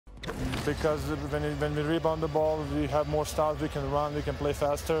because when we rebound the ball, we have more styles, we can run, we can play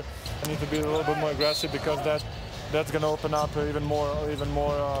faster. I need to be a little bit more aggressive because that's going to open up even more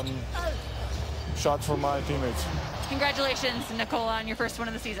shots for my teammates. Congratulations, Nikola, on your first one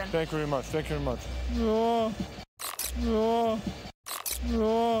of the season. Thank you very much. Thank you very much.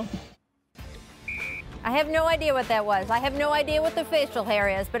 I have no idea what that was. I have no idea what the facial hair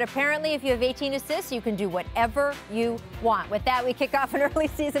is, but apparently if you have 18 assists, you can do whatever you want. With that, we kick off an early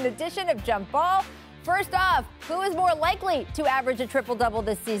season edition of Jump Ball. First off, who is more likely to average a triple-double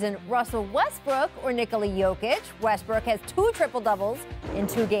this season, Russell Westbrook or Nikola Jokic? Westbrook has 2 triple-doubles in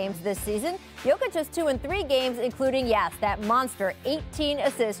 2 games this season. Jokic has 2 in 3 games, including, yes, that monster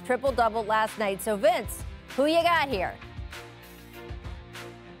 18-assist triple-double last night. So, Vince, who you got here?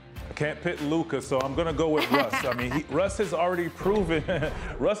 Can't pit Luka, so I'm gonna go with Russ. I mean, Russ has already proven.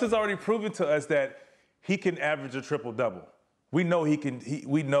 Russ has already proven to us that he can average a triple double. We know he can.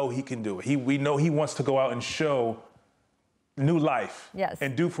 We know he can do it. We know he wants to go out and show new life. Yes.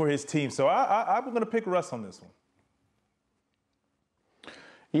 And do for his team. So I'm gonna pick Russ on this one.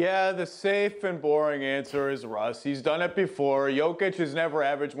 Yeah, the safe and boring answer is Russ. He's done it before. Jokic has never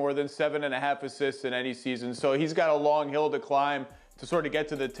averaged more than 7.5 assists in any season, so he's got a long hill to climb to sort of get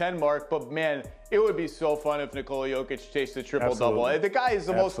to the 10 mark. But, man, it would be so fun if Nikola Jokic chased a triple-double. The guy is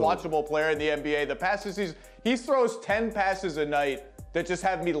the most watchable player in the NBA. The passes he throws 10 passes a night that just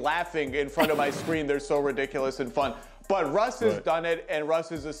have me laughing in front of my screen. They're so ridiculous and fun. But Russ has done it, and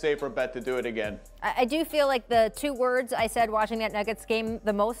Russ is a safer bet to do it again. I do feel like the 2 words I said watching that Nuggets game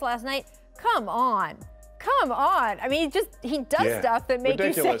the most last night, come on. Come on. I mean, he does stuff that make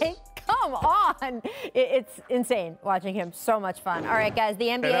you say, come on. It's insane watching him. So much fun. All right, guys, the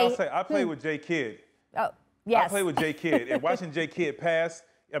NBA. And I'll say, I play with J. Kidd. Oh, yes. I play with J. Kidd. And watching J. Kidd pass,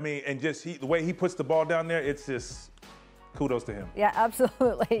 I mean, and just the way he puts the ball down there, it's just kudos to him. Yeah,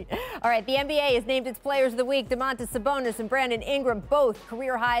 absolutely. All right, the NBA has named its players of the week. Domantas Sabonis and Brandon Ingram, both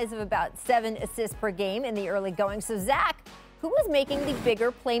career highs of about 7 assists per game in the early going. So, Zach, who was making the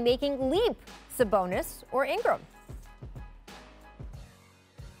bigger playmaking leap, Sabonis or Ingram?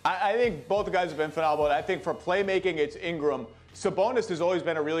 I think both guys have been phenomenal. I think for playmaking, it's Ingram. Sabonis has always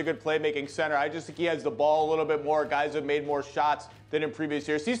been a really good playmaking center. I just think he has the ball a little bit more. Guys have made more shots than in previous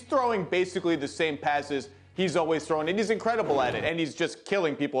years. He's throwing basically the same passes he's always thrown, and he's incredible at it. And he's just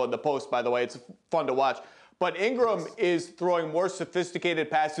killing people in the post, by the way. It's fun to watch. But Ingram is throwing more sophisticated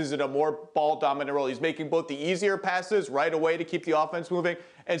passes in a more ball-dominant role. He's making both the easier passes right away to keep the offense moving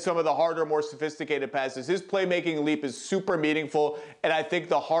and some of the harder, more sophisticated passes. His playmaking leap is super meaningful, and I think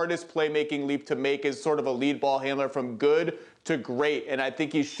the hardest playmaking leap to make is sort of a lead ball handler from good to great. And I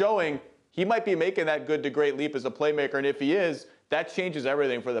think he's showing he might be making that good to great leap as a playmaker, and if he is, that changes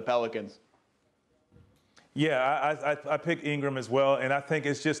everything for the Pelicans. Yeah, I pick Ingram as well, and I think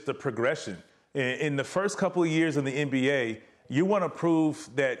it's just the progression. In the first couple of years in the NBA, you want to prove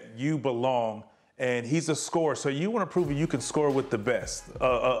that you belong, and he's a scorer, so you want to prove that you can score with the best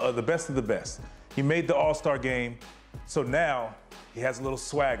of the best. He made the All-Star game, so now he has a little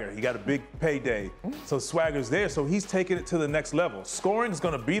swagger. He got a big payday, so swagger's there, so he's taking it to the next level. Scoring's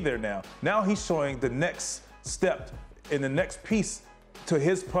going to be there now. Now he's showing the next step and the next piece to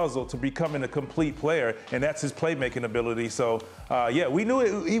his puzzle to becoming a complete player, and that's his playmaking ability. So, yeah, we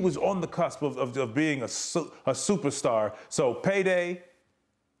knew he was on the cusp of being a superstar. So payday,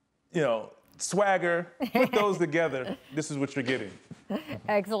 swagger, put those together, this is what you're getting.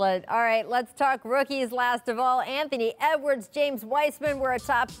 Excellent. All right, let's talk rookies last of all. Anthony Edwards, James Wiseman were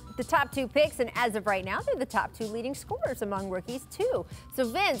the top 2 picks, and as of right now, they're the top 2 leading scorers among rookies, too. So,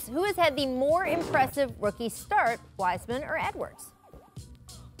 Vince, who has had the more impressive rookie start, Wiseman or Edwards?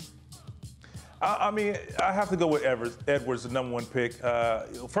 I mean, I have to go with Edwards, the #1 pick.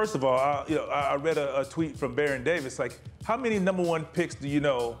 First of all, I read a tweet from Baron Davis, like, how many #1 picks do you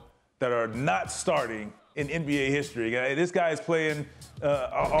know that are not starting in NBA history? This guy is playing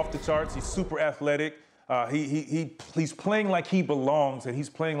off the charts. He's super athletic. He's playing like he belongs, and he's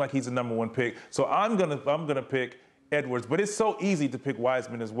playing like he's a #1 pick. So I'm gonna pick Edwards, but it's so easy to pick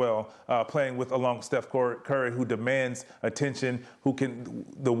Wiseman as well, playing along Steph Curry, who demands attention,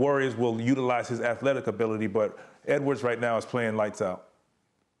 the Warriors will utilize his athletic ability, but Edwards right now is playing lights out.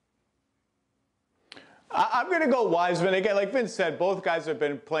 I'm going to go Wiseman. Again, like Vince said, both guys have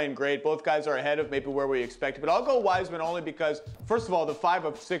been playing great. Both guys are ahead of maybe where we expected. But I'll go Wiseman only because, first of all, the 5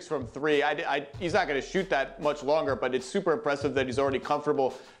 of 6 from 3, he's not going to shoot that much longer, but it's super impressive that he's already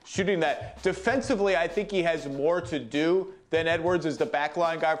comfortable shooting that. Defensively, I think he has more to do Then Edwards is the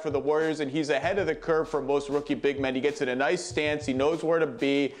backline guy for the Warriors, and he's ahead of the curve for most rookie big men. He gets in a nice stance. He knows where to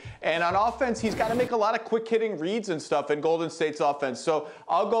be. And on offense, he's got to make a lot of quick-hitting reads and stuff in Golden State's offense. So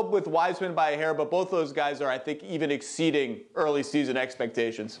I'll go with Wiseman by a hair, but both those guys are, I think, even exceeding early season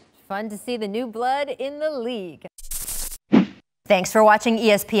expectations. Fun to see the new blood in the league. Thanks for watching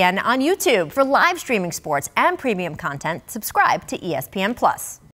ESPN on YouTube. For live streaming sports and premium content, subscribe to ESPN+.